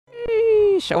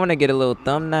Sheesh, I want to get a little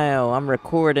thumbnail. I'm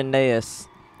recording this.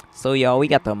 So, y'all, we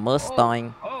got the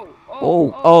Mustang. Oh.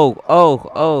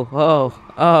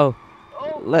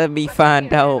 Let me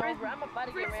find out. I'm about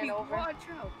to get ran over. I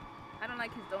don't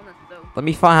like his donuts, though. Let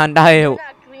me find out. They're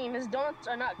not clean. His donuts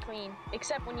are not clean.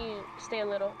 Except when you stay a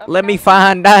little. Let me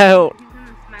find out.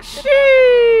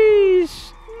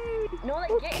 Sheesh. No, like,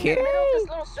 get in the middle of this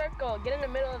little circle. Get in the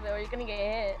middle of it or you're gonna get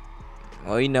hit.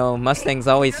 Well, you know, Mustangs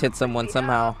always hit someone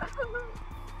somehow.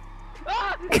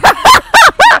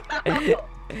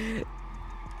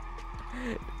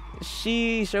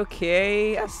 Sheesh,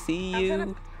 okay, I see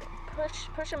you.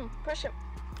 Push him.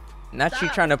 Not you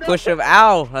trying to push him.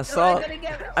 Ow, assault.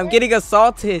 I'm getting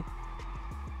assaulted.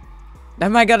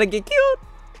 Am I gonna get killed?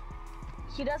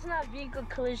 He doesn't have vehicle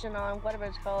collision on, whatever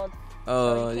it's called.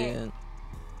 Oh, yeah.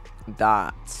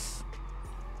 Dots.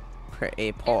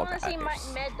 Pretty poor guys. You wanna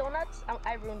see my mad donuts?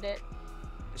 I ruined it.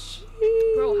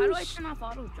 Sheesh. Bro, how do I turn off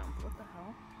auto jump? What the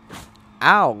hell?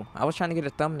 Ow, I was trying to get a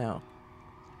thumbnail.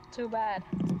 Too bad.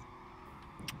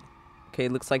 Okay,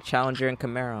 looks like Challenger and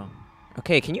Camaro.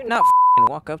 Okay, can you not f***ing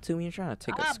walk up to me? You're trying to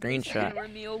take a screenshot.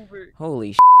 Run me over.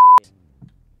 Holy shit.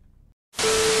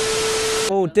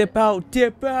 Oh, dip out.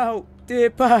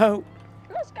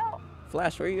 Let's go.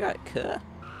 Flash, where you at, cuh?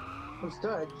 I'm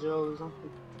still at Joe's.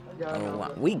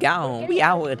 Oh, we gone. We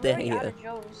out there.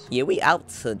 Yeah, we out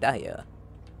today.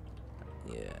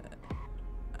 Yeah.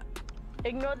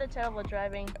 Ignore the terrible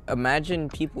driving. Imagine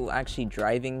people actually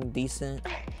driving decent.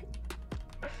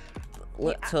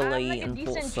 Literally I'm like a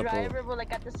decent impossible. driver, but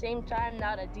like at the same time,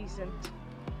 not a decent.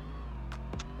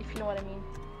 If you know what I mean.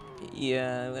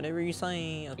 Yeah, whatever you're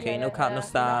saying. Okay, Yeah, no cop, no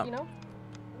stop. You know?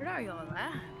 Where are y'all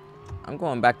at? I'm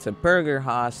going back to Burger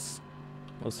Haas.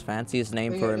 Most fanciest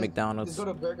name for a Just McDonald's. go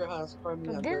to Burger House.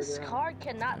 This car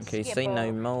cannot Okay, skip, say bro.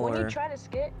 no more. When you try to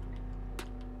skip.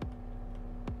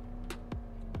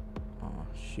 Oh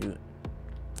shoot.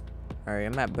 Alright,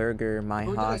 I'm at Burger, my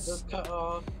house.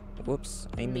 Whoops,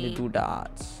 I mean to do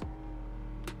dots.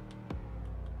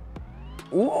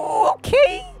 Ooh,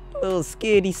 okay. Little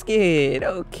skid.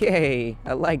 Okay,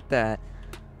 I like that.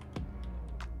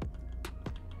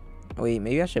 Wait,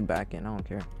 maybe I should back in. I don't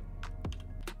care.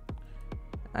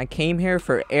 I came here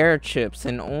for air chips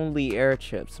and only air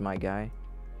chips, my guy.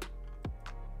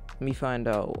 Let me find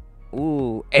out.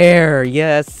 Ooh, air.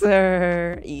 Yes,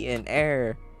 sir. Eating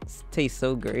air. This tastes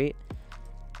so great.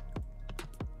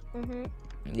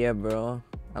 Yeah, bro.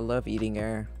 I love eating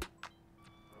air.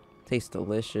 Tastes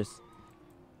delicious.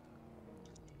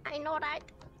 I know that.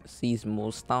 Sees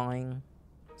Mustang.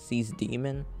 Sees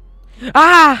Demon.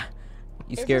 Ah!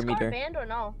 You scared me there. Is this car banned or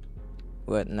no?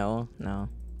 What? No.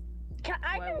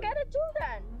 I can get it too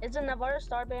then. It's a Navarro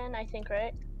Star band, I think,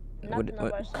 right? Not the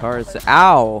Navarro What Star, cars? but...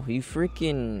 Ow! You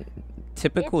freaking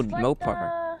typical It's like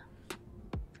Mopar.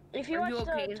 If you watch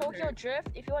the Tokyo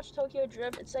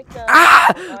Drift, it's like the.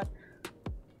 Ah! Oh God.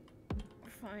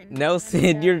 Fine.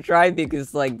 Nelson, your driving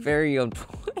is like very on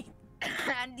point.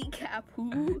 Handicap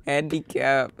who?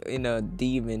 Handicap in a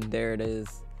demon. There it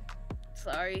is.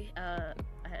 Sorry, I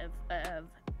have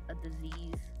a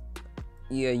disease.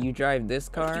 Yeah, you drive this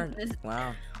car?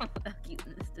 Wow. A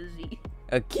cuteness disease.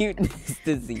 A cuteness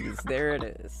disease. There it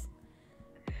is.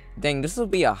 Dang, this would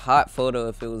be a hot photo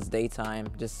if it was daytime.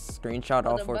 Just screenshot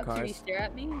all 4 cars. Stare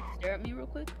at me real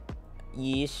quick.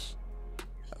 Yeesh.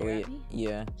 Wait,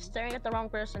 yeah. Staring at the wrong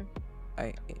person.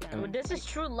 This is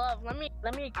true love. Let me.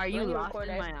 Are you lost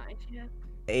in my eyes yet?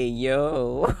 Hey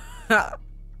yo.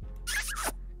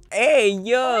 Hey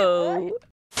yo.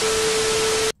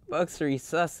 Vuxury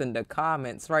sus in the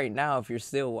comments right now if you're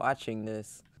still watching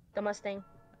this. The Mustang.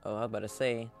 Oh, I was about to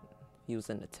say he was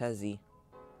in the Tezzy.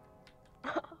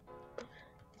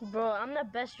 Bro, I'm the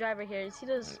best driver here. You see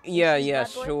this? Yeah,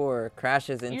 sure.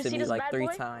 Crashes into me like 3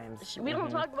 boy? times. We don't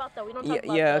talk about that. We don't talk about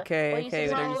that. Yeah, okay,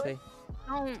 whatever you say.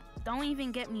 Don't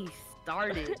even get me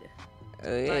started.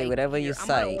 Hey, whatever you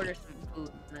say. I'm gonna order some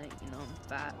food tonight, you know, I'm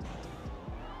fat.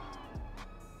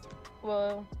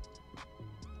 Well,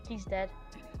 he's dead.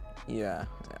 Yeah,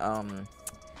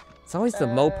 it's always the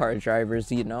Mopar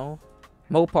drivers, you know?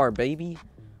 Mopar, baby.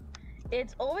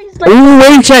 It's always like— Ooh,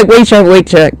 wave check.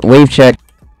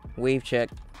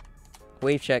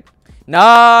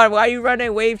 Nah, why are you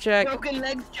running wave check? Broken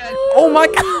legs check. Oh my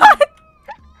god!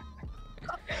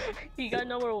 You got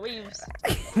no more waves.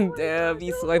 Damn,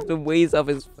 he swiped the waves off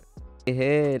his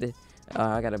head.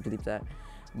 I gotta bleep that.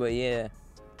 But yeah.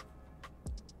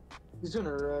 He's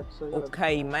gonna wreck, so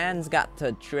okay, man's got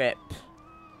to trip.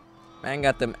 Man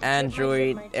got them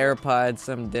Android AirPods,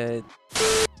 I'm dead.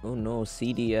 Oh no,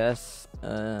 CDS.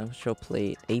 Show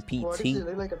plate. Why does it APT.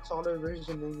 look like a taller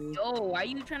version of me? Yo, why are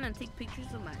you trying to take pictures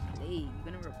of my plate? You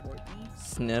gonna report me?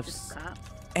 Sniffs. Just cop?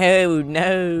 Oh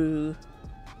no.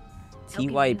 Okay, then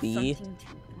TYB. something to-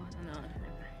 no,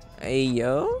 never. Hey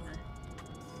yo.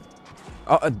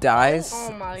 Oh, dies.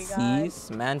 Oh my god. Sees.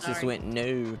 Man just Sorry. went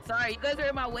no. Sorry, you guys are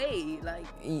in my way. Like,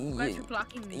 you guys are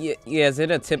blocking me. Yeah, is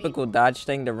it a typical Dodge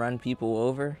thing to run people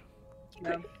over?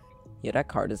 Yeah. Yeah, that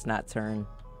car does not turn.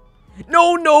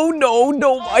 No,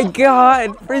 my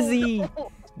god, Frizzy.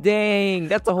 Dang,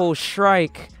 that's a whole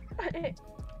strike. I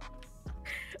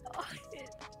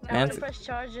Man, wanna press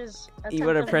charges. you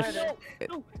wanna Attempted press-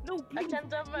 murder. No,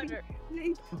 Attempted murder.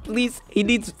 Please, he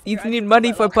needs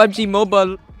money for PUBG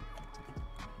Mobile.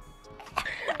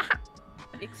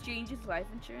 Exchanges life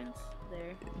insurance.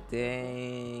 There.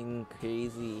 Dang,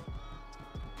 crazy.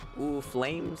 Ooh,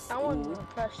 flames. I want Ooh. to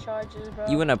press charges, bro.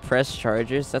 You wanna press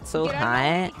chargers? That's so Get hot.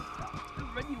 out of my way.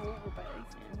 I'm running over by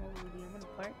accident. Holy, I'm gonna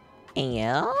park.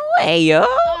 Ayo.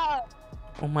 Ah!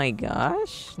 Oh my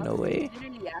gosh, no way.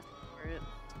 Literally asked for it.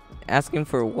 Asking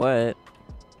for what?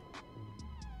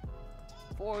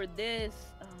 For this.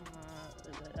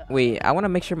 Wait, I want to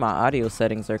make sure my audio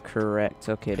settings are correct.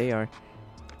 Okay, they are.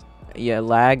 Yeah,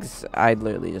 lags. I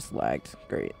literally just lagged.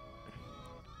 Great.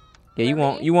 Yeah, you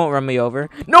won't run me over.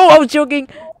 No, I was joking.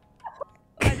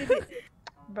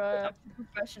 Bruh.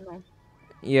 Professional.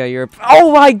 Yeah, you're.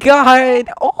 Oh my god.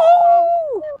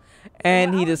 Oh.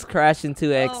 And he just crashed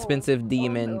into an expensive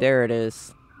demon. no. There it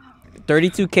is.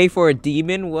 32K for a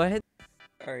demon? What?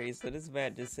 Alright, so this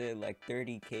man just said like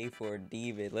 30K for a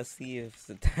demon. Let's see if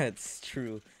that's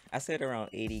true. I said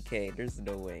around 80K. There's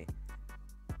no way.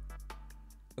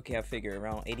 Okay, I figure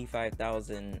around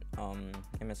 85,000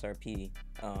 MSRP.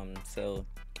 So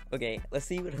okay, let's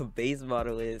see what a base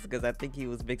model is, because I think he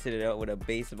was mixing it up with a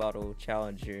base model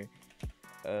Challenger.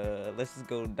 Let's just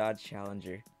go Dodge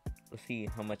Challenger. Let's see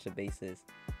how much a base is.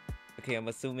 Okay, I'm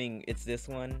assuming it's this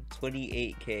one,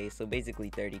 28K, so basically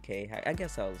 30K. I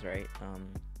guess I was right.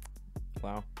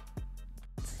 Wow.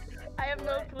 I have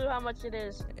no clue how much it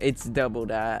is. It's double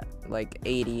that, like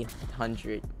 80,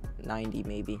 100, 90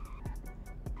 maybe.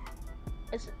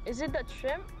 Is it the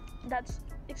trim that's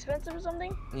expensive or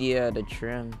something? Yeah, the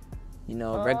trim. You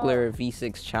know, regular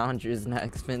V6 Challenger is not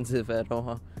expensive at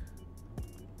all.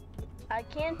 I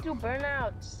can't do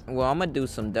burnouts. Well, I'm gonna do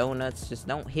some donuts. Just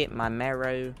don't hit my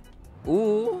marrow.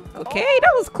 Ooh, okay,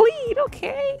 that was clean.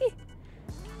 Okay.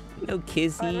 No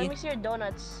kizzy. Alright, let me see your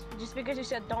donuts. Just because you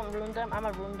said don't ruin them, I'ma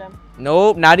ruin them.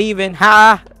 Nope, not even.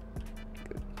 Ha!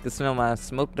 Can smell my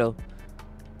smoke though.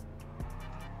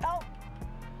 Oh!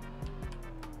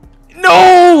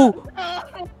 No!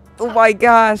 Oh my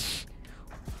gosh.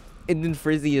 And then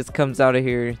Frizzy just comes out of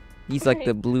here. He's like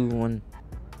the blue one.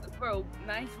 Bro,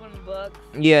 nice one, Bucks.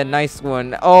 Yeah, nice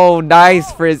one. Oh,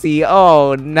 nice, Frizzy.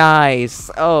 Oh,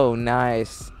 nice. Oh,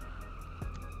 nice.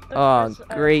 Oh,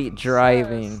 great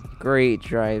driving. Great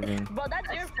driving. Bro,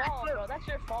 that's your fault, bro. That's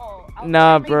your fault. I was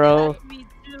Nah, driving bro. like- Me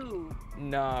too.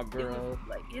 Nah, It bro. was,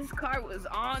 like, his car was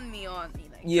on me. Like,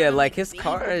 Yeah, trying to like make his me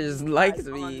car like, just likes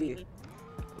drive on me.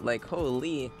 Like,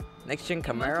 holy. Next gen It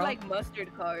looks Camaro? like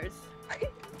mustard cars.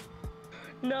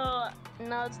 No,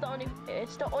 it's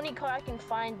the only car I can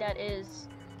find that is,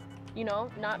 you know,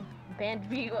 not banned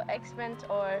vehicle expent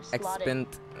or slotted. Expend.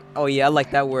 Oh, yeah, I like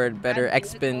that word better. Bad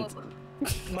Expend. vehicle.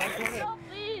 My car, No,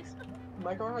 please.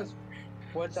 my car has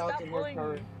Stop 1,000 bullying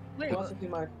horsepower. me. Wait, You want to see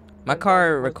my? My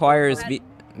car 1,000 requires horsepower?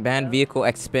 banned vehicle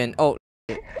expend. Oh,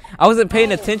 I wasn't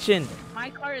paying attention.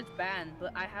 my car is banned,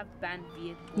 but I have banned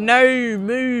vehicle. No,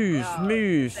 move, Yeah,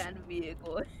 move. Banned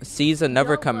vehicle. Sees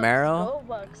another Go Bucks, Camaro. Go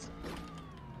Bucks.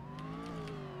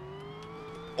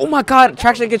 Oh my god,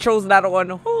 traction control's not on.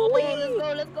 Holy.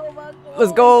 Let's go, Bucks.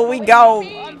 Let's go, we wait go. for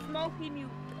me. I'm smoking you.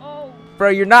 Oh. Bro,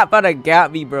 you're not about to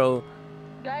gap me, bro.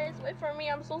 Guys, wait for me.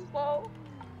 I'm so slow.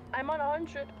 I'm on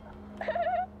 100.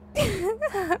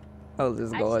 I was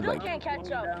just I going still like, can't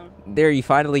catch up. there, you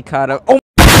finally caught up. Oh,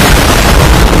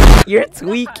 you're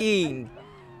tweaking.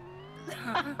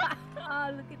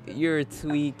 Ah, look at this. You're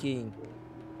tweaking.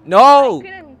 No.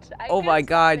 I Oh my couldn't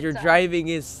god, stop your in time. driving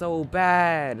is so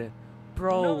bad. No,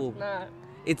 Bro, it's not.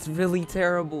 it's really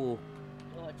terrible.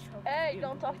 Oh, choke Hey, you.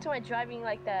 don't talk to my driving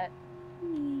like that.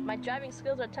 My driving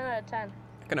skills are 10 out of 10.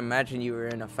 I can imagine you were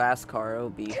in a fast car. It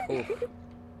would be. Oof.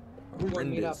 We're gonna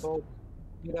meet Horrendous. up, Bob.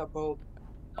 Meet up, Bob.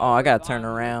 Oh, I gotta we're turn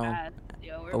gone, we're around. fast.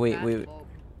 Yo, we're Oh, wait, fast, wait. Bo.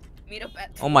 Meet up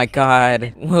at Oh my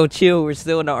god. Well, chill. We're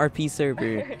still in the RP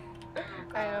server.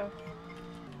 I know.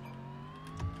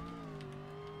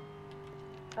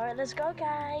 Alright, let's go,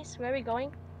 guys. Where are we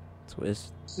going?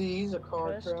 Twist. See, he's a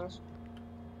car First. crash.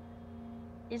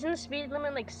 Isn't the speed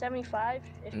limit like 75?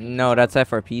 No, that's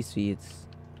FRP speeds.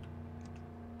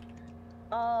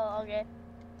 Oh, okay.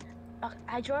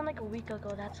 I joined like a week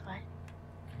ago, that's why.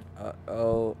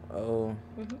 Oh.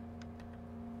 Mhm.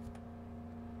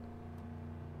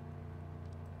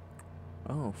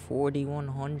 Oh,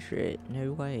 4100.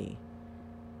 No way.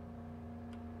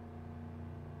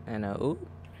 And ooh.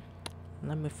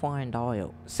 Let me find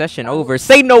out. Session over.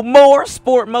 Say no more.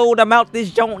 Sport mode. I'm out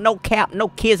this joint. No cap. No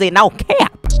kizzy. No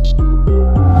cap.